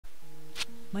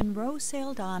Monroe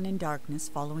sailed on in darkness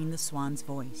following the swan's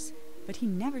voice, but he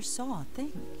never saw a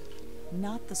thing.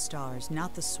 Not the stars,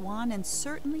 not the swan, and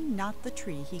certainly not the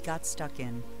tree he got stuck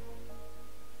in.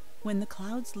 When the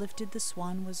clouds lifted, the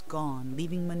swan was gone,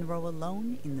 leaving Monroe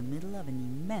alone in the middle of an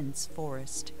immense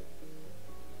forest.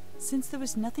 Since there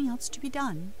was nothing else to be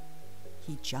done,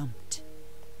 he jumped.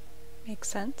 Makes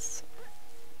sense.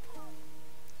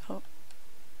 Oh.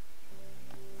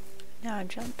 Now I'm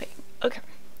jumping. Okay.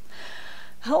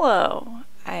 Hello,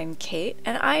 I'm Kate,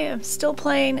 and I am still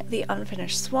playing the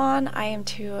Unfinished Swan. I am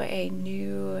to a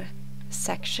new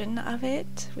section of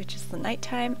it, which is the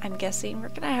nighttime. I'm guessing we're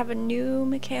gonna have a new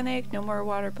mechanic, no more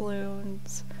water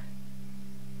balloons.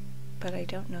 But I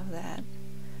don't know that.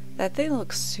 That thing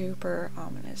looks super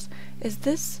ominous. Is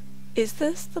this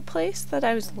the place that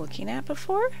I was looking at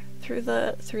before through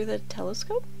the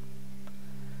telescope?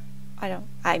 I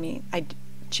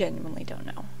genuinely don't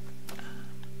know.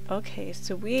 Okay,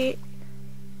 so we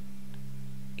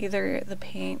either the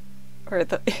paint's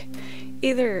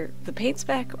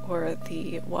back or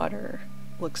the water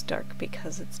looks dark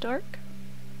because it's dark.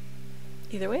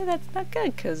 Either way, that's not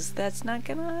good because that's not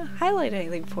gonna highlight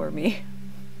anything for me.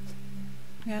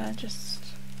 Yeah, just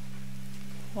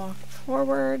walk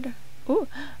forward. Ooh,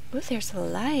 there's a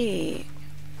light.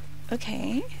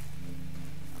 Okay.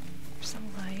 There's a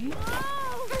light.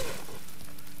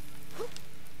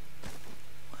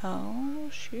 Oh,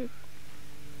 shoot.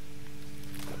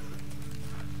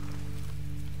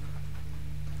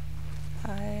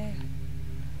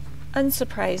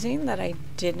 Unsurprising that I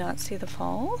did not see the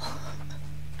fall.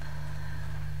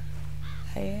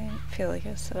 I feel like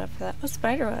I was set up for that. Oh,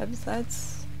 spider webs.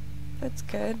 That's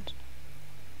good.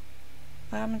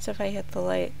 What happens if I hit the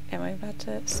light? Am I about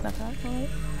to snuff out the light?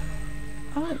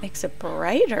 Oh, it makes it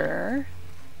brighter.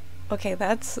 Okay,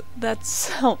 that's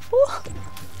helpful.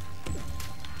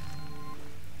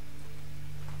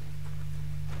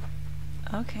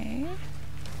 Okay.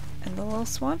 And the little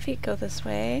swan feet go this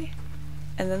way.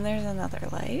 And then there's another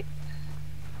light.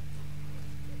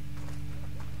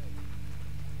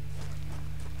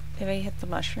 If I hit the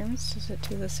mushrooms, does it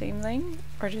do the same thing?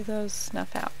 Or do those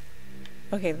snuff out?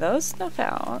 Okay, those snuff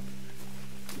out.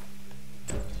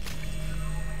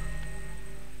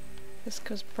 This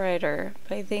goes brighter,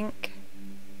 but I think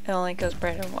it only goes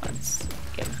brighter once.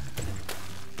 Yep.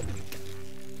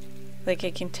 Like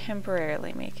I can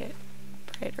temporarily make it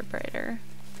brighter.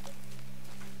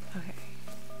 Okay.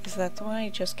 Is that the one I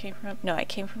just came from? No, I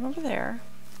came from over there.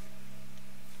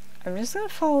 I'm just gonna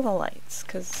follow the lights,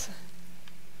 because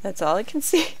that's all I can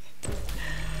see.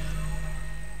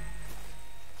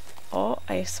 Oh,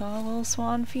 I saw little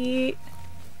swan feet.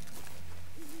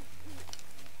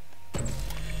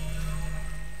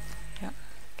 Yeah.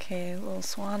 Okay, little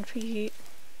swan feet.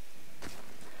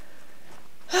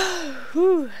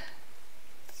 Whew.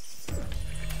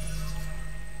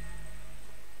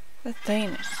 That thing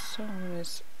is so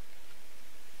nice.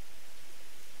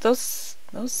 Those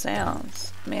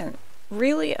sounds, man,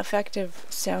 really effective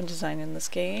sound design in this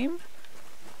game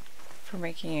for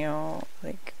making you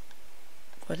like,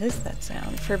 what is that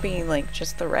sound? For being like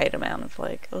just the right amount of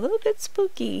like a little bit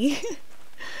spooky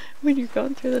when you're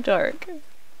going through the dark.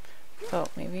 Oh,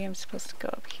 maybe I'm supposed to go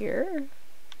up here.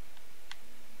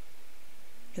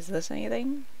 Is this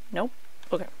anything? Nope.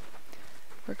 Okay.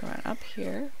 We're going up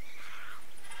here.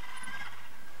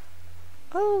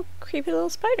 Oh, creepy little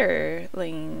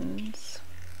spiderlings.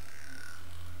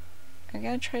 I'm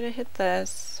gonna try to hit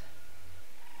this.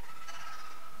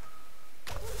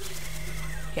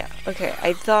 Yeah, okay.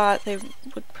 I thought they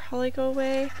would probably go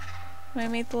away when I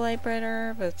made the light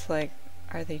brighter, but it's like,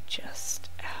 are they just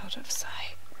out of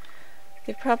sight?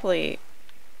 They probably,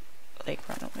 like,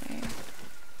 run away.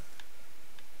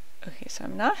 Okay, so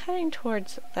I'm not heading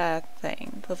towards that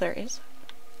thing, though there is.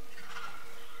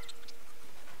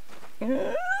 This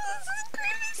is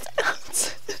creepy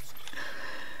sounds.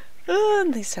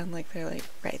 They sound like they're like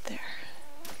right there.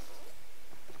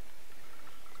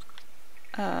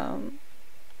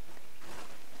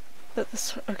 But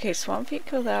this, okay, swamp feet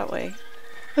go that way.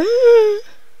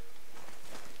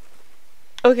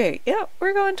 Okay, yeah,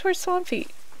 we're going towards swamp feet.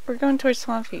 We're going towards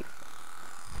swamp feet.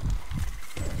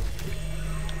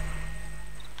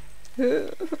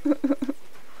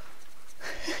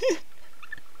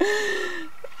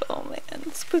 Oh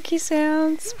man, spooky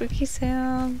sounds, spooky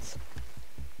sounds.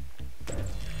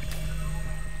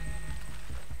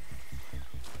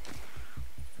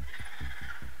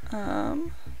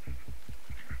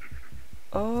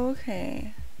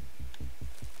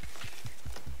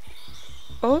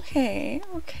 Okay.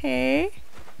 Okay.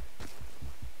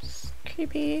 Just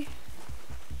creepy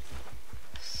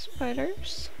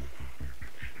spiders.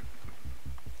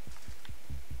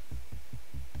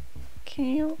 Can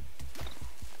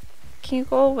you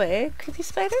go away, creepy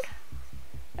spider?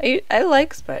 I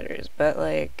like spiders, but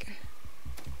like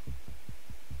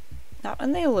not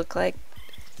when they look like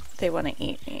they want to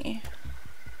eat me.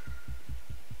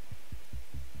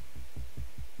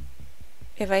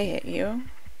 If I hit you,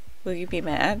 will you be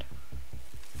mad?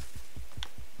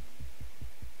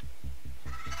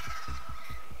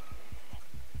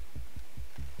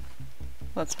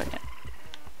 Let's find it.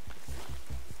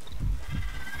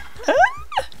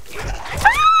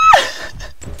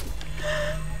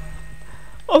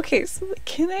 Okay, so it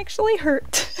can actually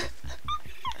hurt.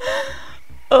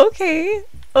 Okay,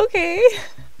 okay.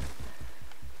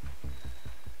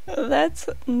 That's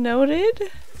noted.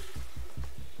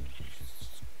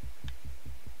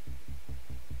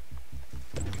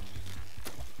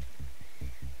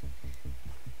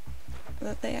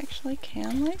 That they actually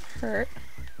can, like, hurt.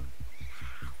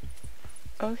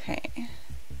 Okay.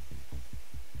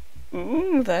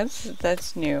 Ooh,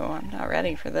 that's new. I'm not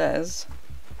ready for this.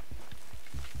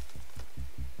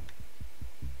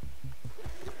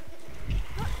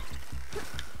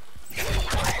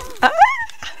 Ah!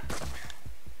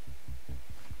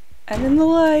 I'm in the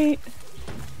light.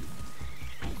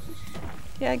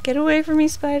 Yeah, get away from me,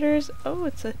 spiders. Oh,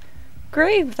 it's a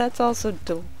grave. That's also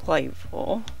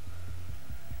delightful.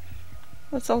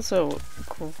 That's also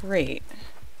great.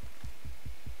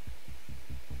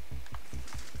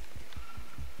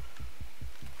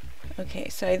 Okay,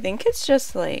 so I think it's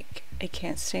just like I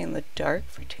can't stay in the dark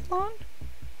for too long.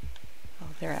 Oh,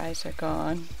 their eyes are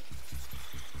gone.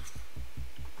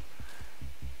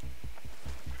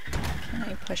 Can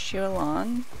I push you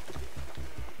along?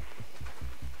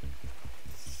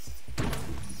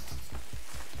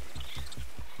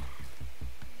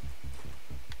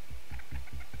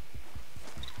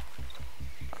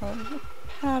 Oh,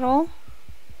 paddle.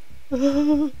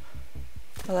 Oh,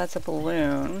 that's a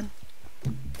balloon.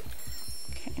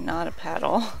 Okay, not a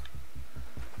paddle.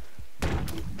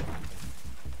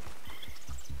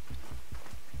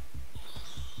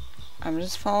 I'm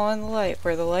just following the light.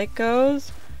 Where the light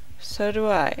goes, so do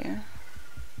I.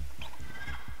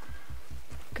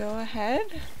 Go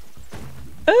ahead.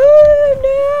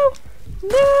 Oh, no!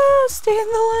 No! Stay in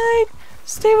the light!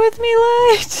 Stay with me,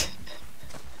 light!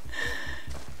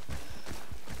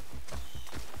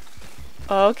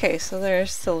 Okay, so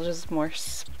there's still just more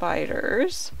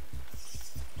spiders.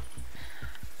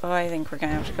 Oh, I think we're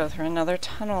gonna have to go through another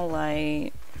tunnel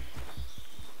light.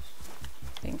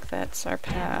 I think that's our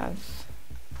path.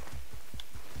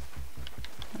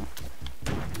 Oh.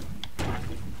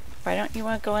 Why don't you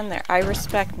want to go in there? I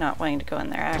respect not wanting to go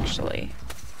in there, actually.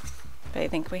 But I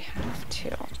think we have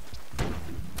to. I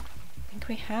think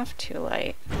we have to,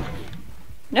 light.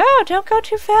 No, don't go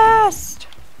too fast!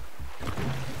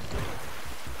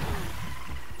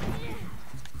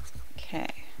 Okay.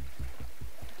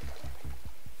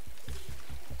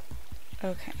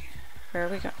 Okay. Where are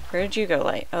we going? Where did you go,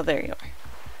 light? Oh, there you are.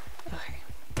 Okay.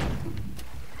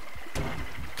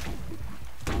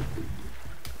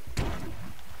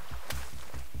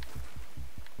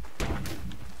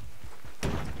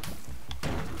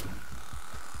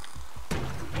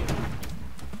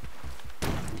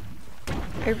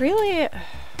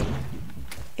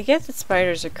 I get that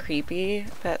spiders are creepy,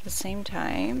 but at the same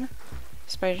time,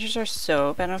 spiders are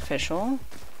so beneficial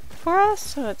for us,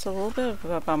 so it's a little bit of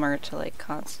a bummer to like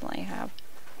constantly have.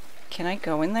 Can I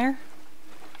go in there?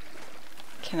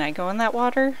 Can I go in that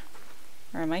water?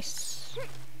 Or am I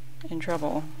in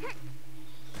trouble?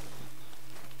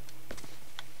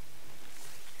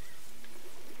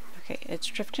 Okay, it's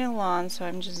drifting along, so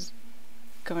I'm just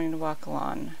going to walk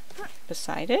along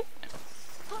beside it.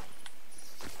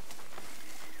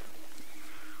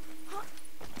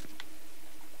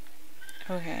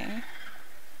 Okay.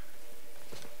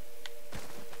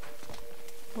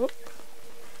 Whoop.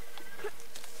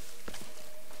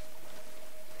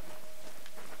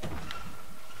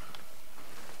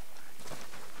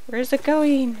 Where's it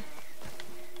going?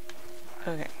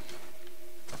 Okay.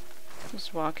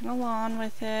 Just walking along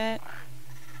with it.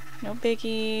 No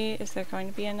biggie. Is there going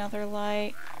to be another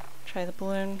light? Try the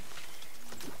balloon.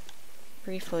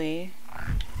 Briefly.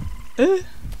 Okay.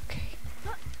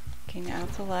 Okay, now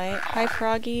it's a light. Hi,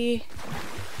 Froggy.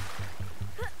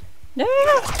 No!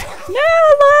 No,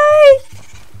 light!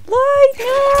 Light,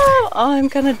 no! Oh, I'm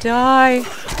gonna die.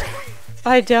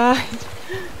 I died.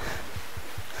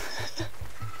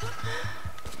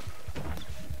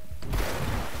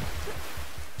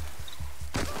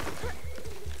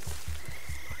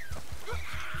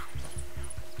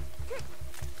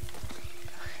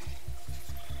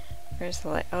 Where's the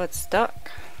light? Oh, it's stuck.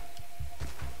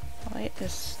 The light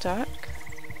is stuck.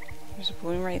 There's a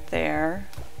balloon right there.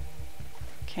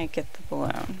 Can't get the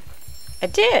balloon. I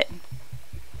did!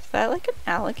 Is that like an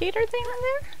alligator thing in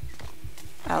there?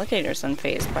 Alligator's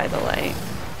unfazed by the light.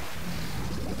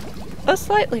 Oh,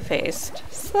 slightly phased.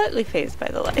 Slightly phased by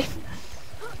the light.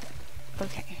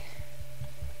 Okay.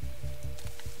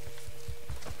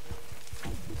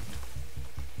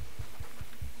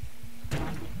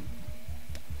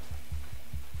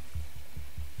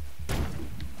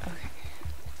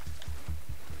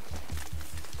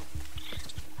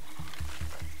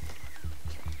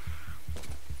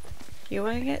 You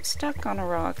want to get stuck on a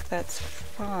rock, that's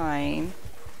fine.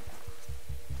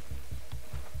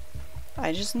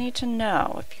 I just need to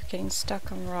know if you're getting stuck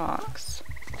on rocks.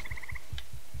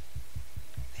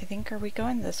 I think, are we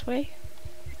going this way?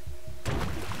 I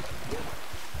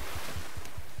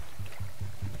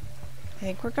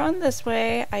think we're going this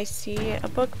way. I see a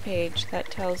book page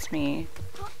that tells me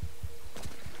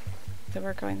that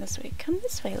we're going this way. Come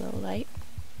this way, little light.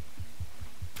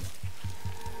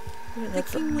 Ooh, the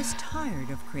king was tired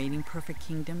of creating perfect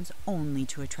kingdoms only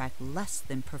to attract less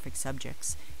than perfect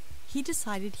subjects. He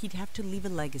decided he'd have to leave a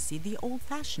legacy the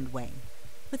old-fashioned way,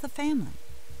 with a family.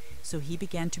 So he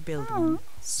began to build one,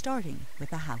 starting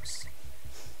with a house.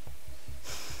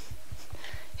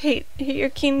 Hate your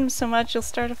kingdom so much you'll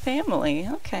start a family.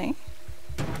 Okay.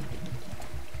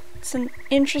 It's an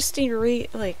interesting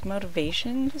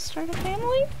motivation to start a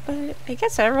family, but I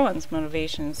guess everyone's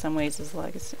motivation in some ways is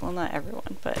legacy. Well, not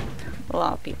everyone, but a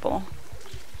lot of people.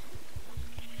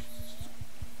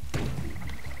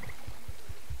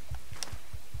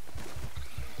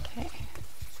 Okay.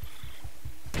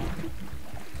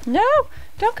 No!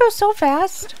 Don't go so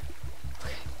fast!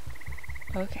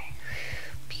 Okay.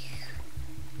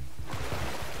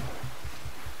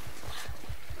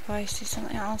 Oh, I see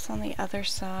something else on the other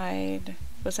side.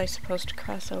 Was I supposed to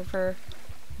cross over?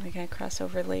 Am I gonna cross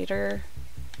over later?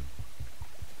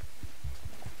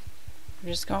 I'm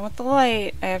just going with the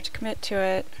light. I have to commit to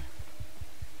it.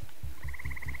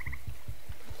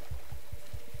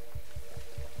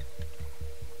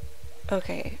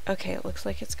 Okay, okay, it looks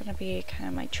like it's gonna be kind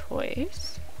of my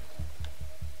choice.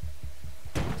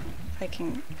 If I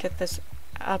can get this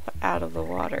up out of the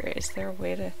water. Is there a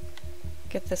way to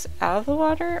get this out of the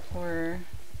water, or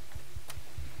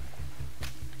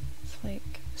it's like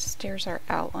stairs are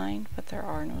outlined but there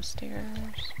are no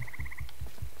stairs?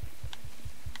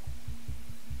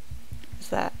 Is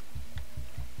that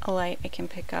a light I can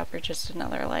pick up or just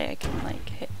another light I can like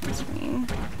hit and swing?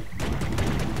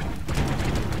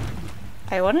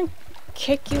 I want to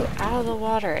kick you out of the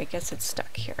water. I guess it's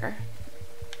stuck here.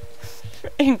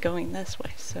 I'm going this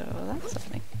way, so that's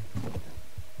something.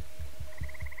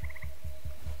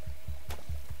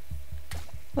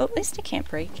 Well, at least I can't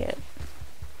break it.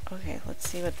 Okay, let's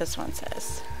see what this one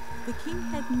says. The king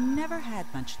had never had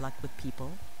much luck with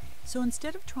people, so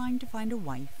instead of trying to find a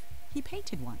wife, he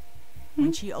painted one.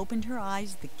 When she opened her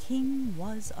eyes, the king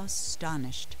was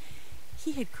astonished.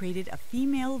 He had created a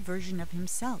female version of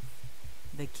himself.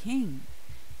 The king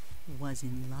was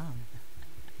in love.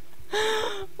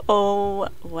 Oh,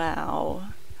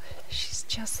 wow. She's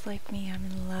just like me, I'm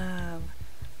in love.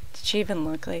 Did she even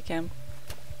look like him?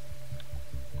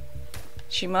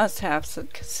 She must have,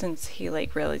 since he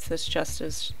like realized this just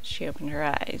as she opened her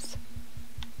eyes.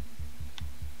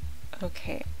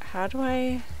 Okay, how do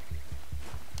I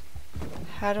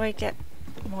get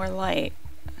more light?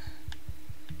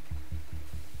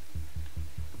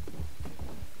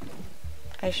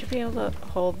 I should be able to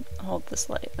hold this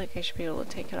light. Like I should be able to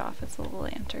take it off as the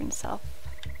lantern self.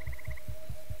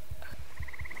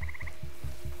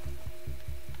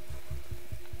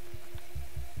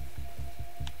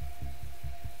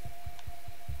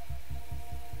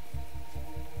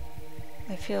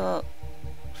 I feel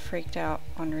freaked out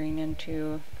wandering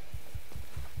into...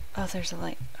 Oh, there's a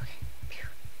light. Okay.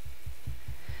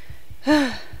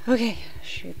 Phew. Okay,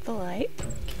 shoot the light.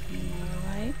 Give me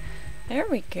more light. There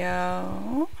we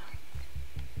go.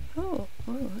 Oh,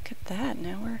 look at that.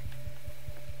 Now we're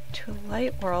to a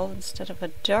light world instead of a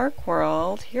dark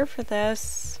world. Here for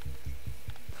this.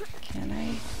 Can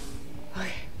I?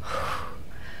 Okay.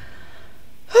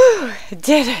 I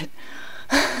did it!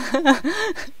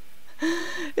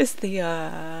 Is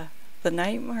the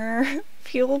nightmare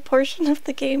fuel portion of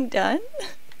the game done?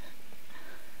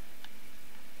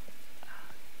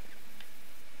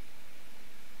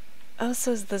 Oh,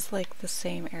 so is this like the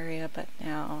same area but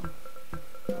now?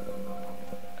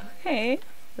 Okay,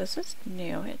 this is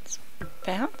new. It's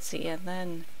bouncy and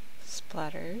then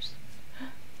splatters.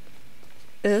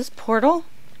 Is this Portal?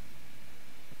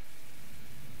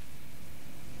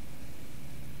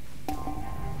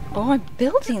 Oh, I'm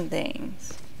building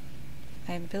things.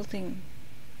 I'm building...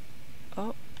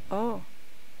 Oh, oh.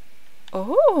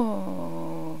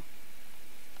 Oh!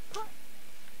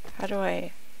 How do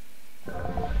I...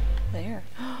 There.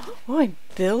 Oh, I'm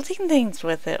building things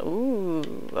with it.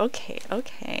 Ooh, okay,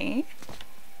 okay.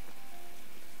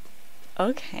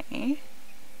 Okay.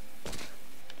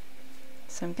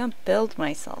 So I'm gonna build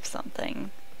myself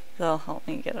something that'll help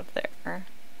me get up there.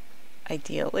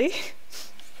 Ideally.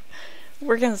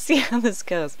 We're gonna see how this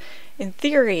goes. In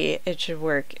theory, it should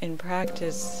work. In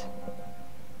practice,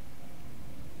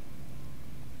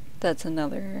 that's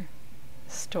another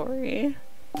story.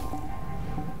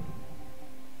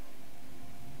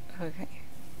 Okay.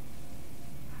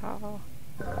 How?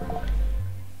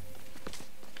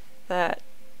 That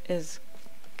is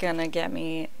gonna get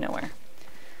me nowhere.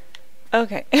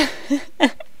 Okay.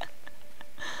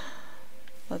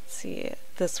 Let's see.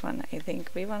 This one, I think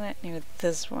we want it near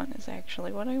this one is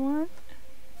actually what I want.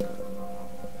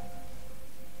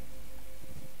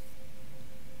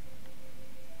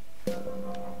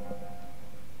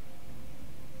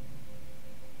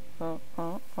 Oh,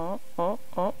 oh, oh, oh,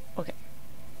 oh, okay.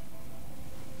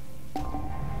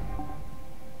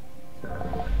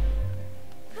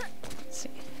 Let's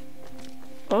see.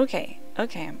 Okay,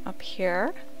 okay, I'm up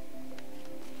here.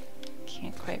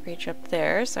 Can't quite reach up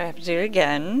there, so I have to do it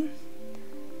again.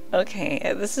 Okay,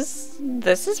 this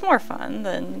is more fun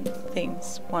than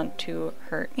things want to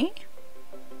hurt me.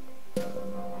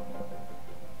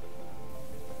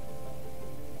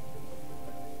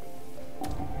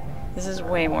 This is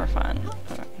way more fun.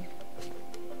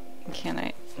 Can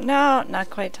I? No, not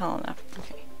quite tall enough.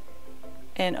 Okay.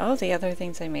 And oh, the other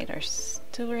things I made are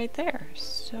still right there.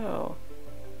 So,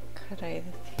 could I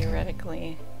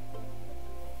theoretically...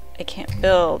 I can't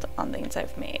build on things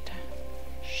I've made.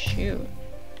 Shoot.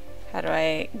 How do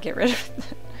I get rid of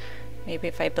it? Maybe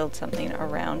if I build something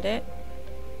around it.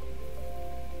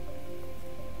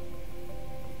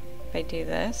 If I do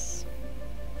this.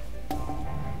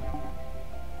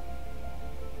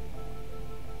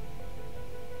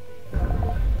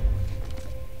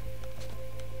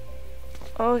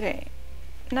 Okay.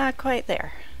 Not quite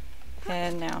there.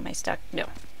 And now am I stuck? No.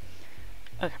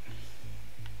 Okay.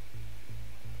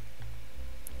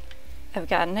 I've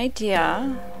got an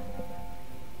idea.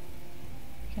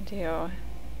 I can do...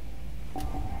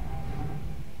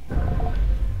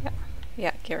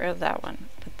 Yeah, get rid of that one.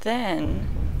 But then...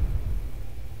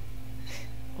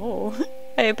 Oh,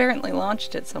 I apparently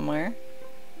launched it somewhere.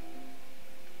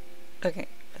 Okay,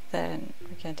 but then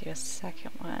we're gonna do a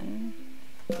second one.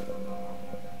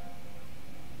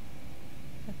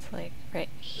 That's like right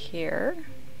here.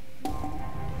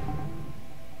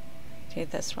 Do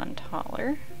this one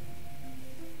taller.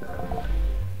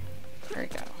 There we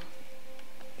go.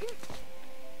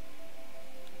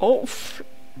 Oh,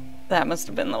 that must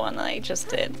have been the one that I just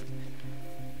did.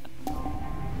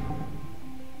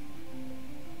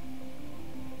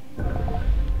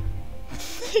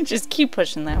 Just keep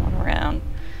pushing that one around.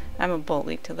 I'm a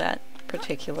bully to that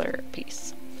particular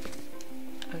piece.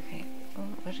 Okay, oh,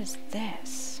 what is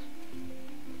this?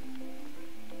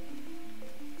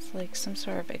 It's like some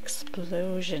sort of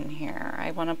explosion here.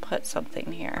 I want to put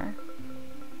something here.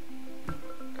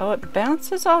 Oh, it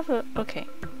bounces off of... Okay.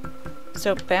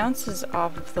 So it bounces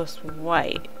off of this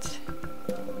white.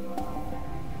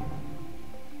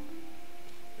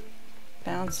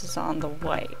 Bounces on the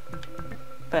white.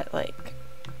 But, like,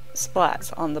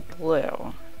 splats on the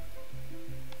blue.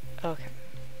 Okay.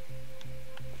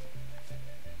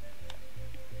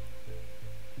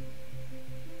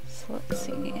 So let's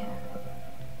see.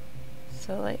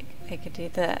 So, like, I could do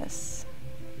this.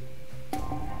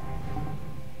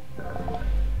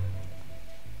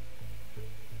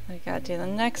 I gotta do the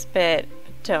next bit,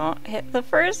 but don't hit the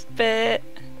first bit.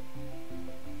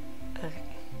 Okay.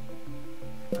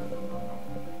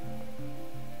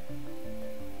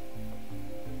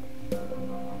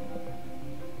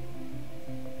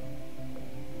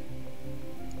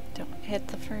 Don't hit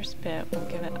the first bit, we'll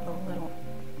give it a little...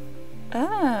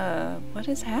 Oh, what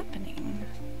is happening?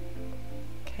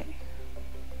 Okay.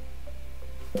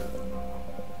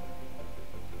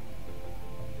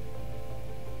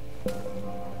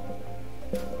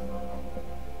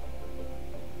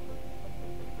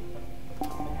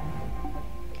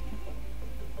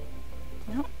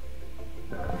 Nope.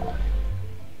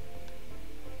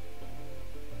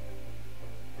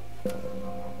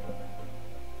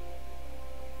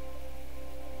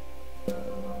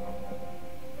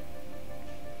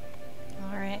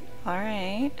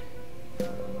 Alright.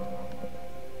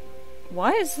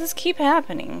 Why does this keep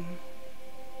happening?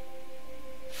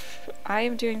 I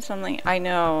am doing something. I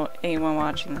know anyone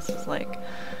watching this is like,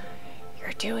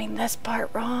 you're doing this part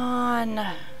wrong.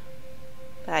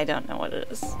 But I don't know what it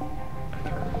is.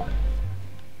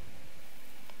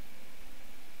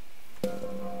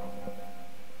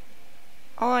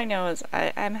 All I know is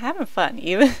I'm having fun,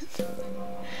 even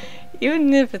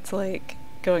even if it's like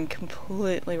going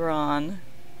completely wrong.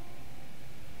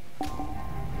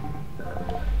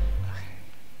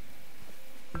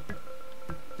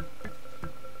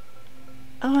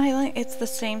 Oh, it's the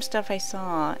same stuff I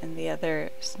saw in the other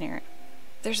scenario.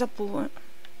 There's a balloon.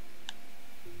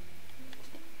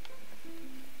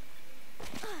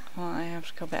 Well, I have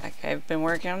to go back. I've been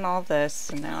working on all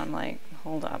this, and now I'm like,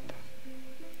 hold up.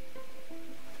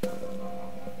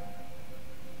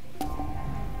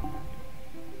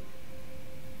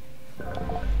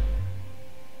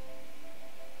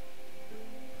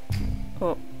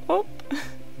 Oh, oh.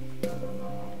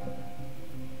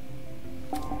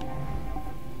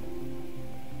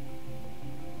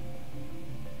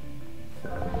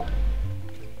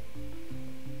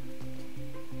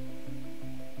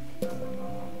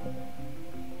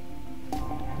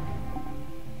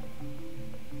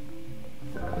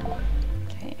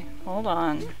 Okay, hold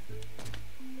on.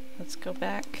 Let's go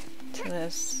back to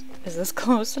this. Is this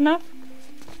close enough?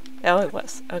 Oh, it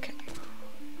was. Okay.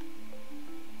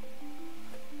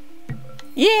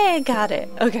 Yeah, got it.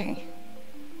 Okay.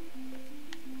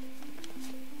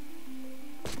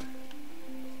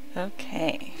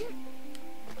 Okay.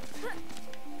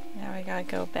 Now I gotta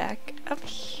go back up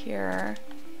here.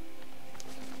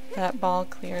 That ball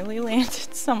clearly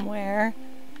landed somewhere.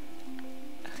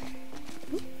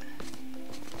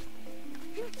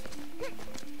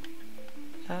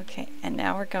 Okay, and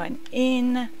now we're going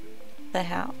in the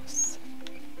house.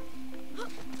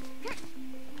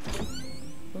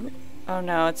 Ooh. Oh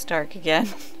no, it's dark again.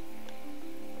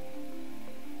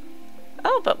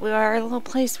 Oh, but our little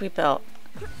place we built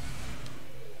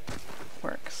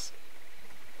works.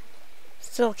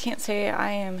 Still can't say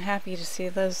I am happy to see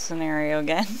this scenario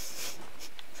again.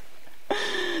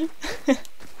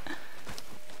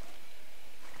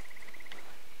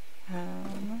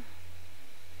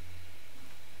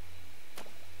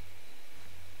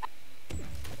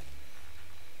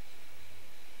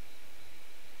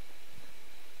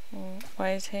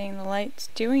 Why is hitting the lights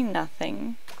doing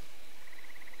nothing?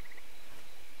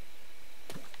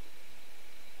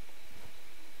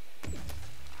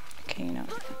 Okay, you know,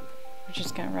 we're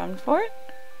just gonna run for it.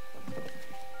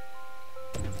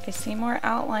 I see more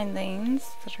outline things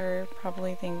that are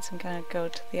probably things I'm gonna go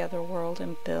to the other world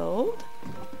and build.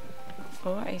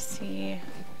 Oh, I see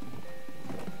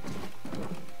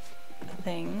a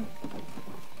thing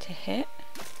to hit.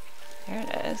 There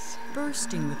it is.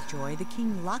 Bursting with joy, the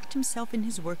king locked himself in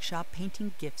his workshop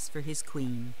painting gifts for his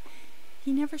queen.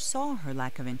 He never saw her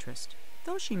lack of interest,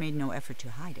 though she made no effort to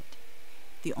hide it.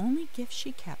 The only gift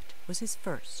she kept was his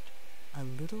first, a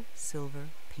little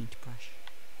silver paintbrush.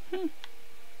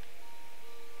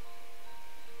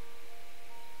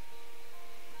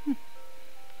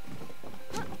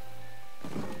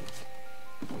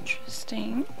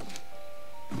 Interesting.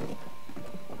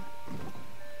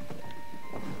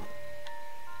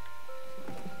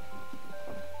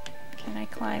 Can I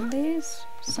climb these?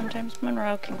 Sometimes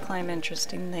Monroe can climb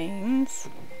interesting things.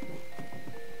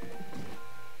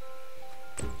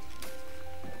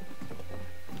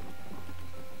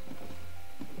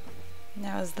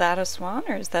 Now, is that a swan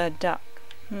or is that a duck?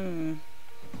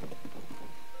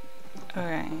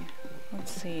 Alright,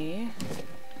 let's see.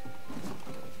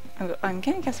 I'm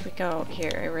gonna guess we go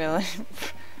here, really.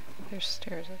 There's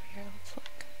stairs over here, let's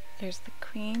look. There's the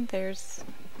queen, there's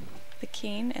the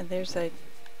king, and there's a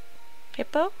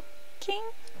hippo king?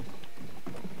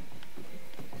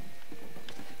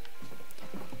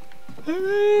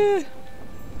 Oh,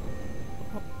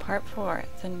 part 4,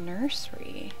 the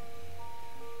nursery.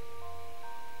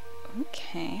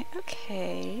 Okay,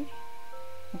 okay.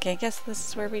 Okay, I guess this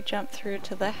is where we jump through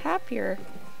to the happier.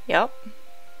 Yup.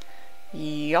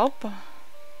 Yup.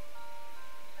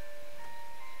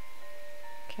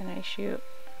 Can I shoot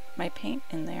my paint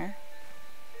in there?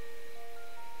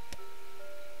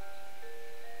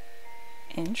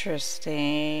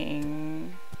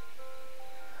 Interesting.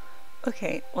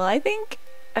 Okay, well I think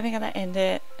I'm gonna end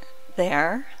it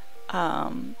there.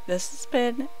 This has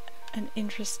been an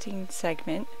interesting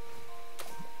segment.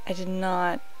 I did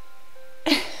not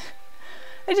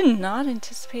I did not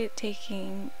anticipate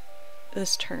taking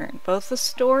this turn. Both the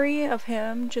story of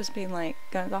him just being like,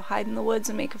 gonna go hide in the woods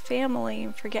and make a family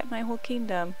and forget my whole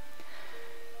kingdom,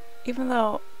 even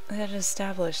though it had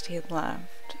established he had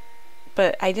left.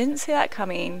 But I didn't see that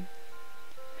coming.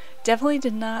 Definitely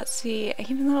did not see,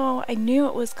 even though I knew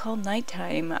it was called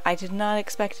nighttime, I did not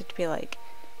expect it to be like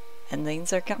and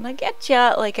things are gonna get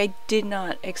ya. Like, I did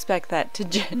not expect that to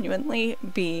genuinely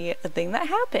be a thing that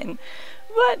happened,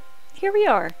 but here we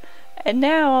are. And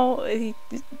now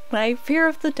my fear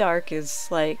of the dark is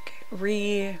like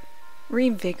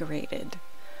reinvigorated.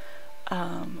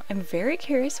 I'm very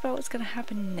curious about what's gonna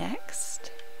happen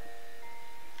next.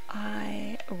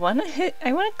 I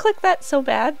wanna click that so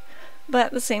bad, but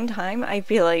at the same time I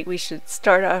feel like we should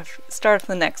start off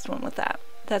the next one with that.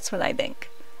 That's what I think.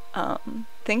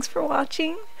 Thanks for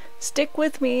watching. Stick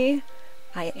with me.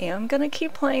 I am gonna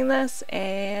keep playing this,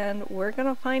 and we're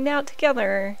gonna find out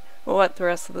together what the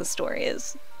rest of the story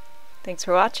is. Thanks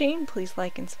for watching. Please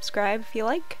like and subscribe if you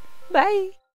like. Bye!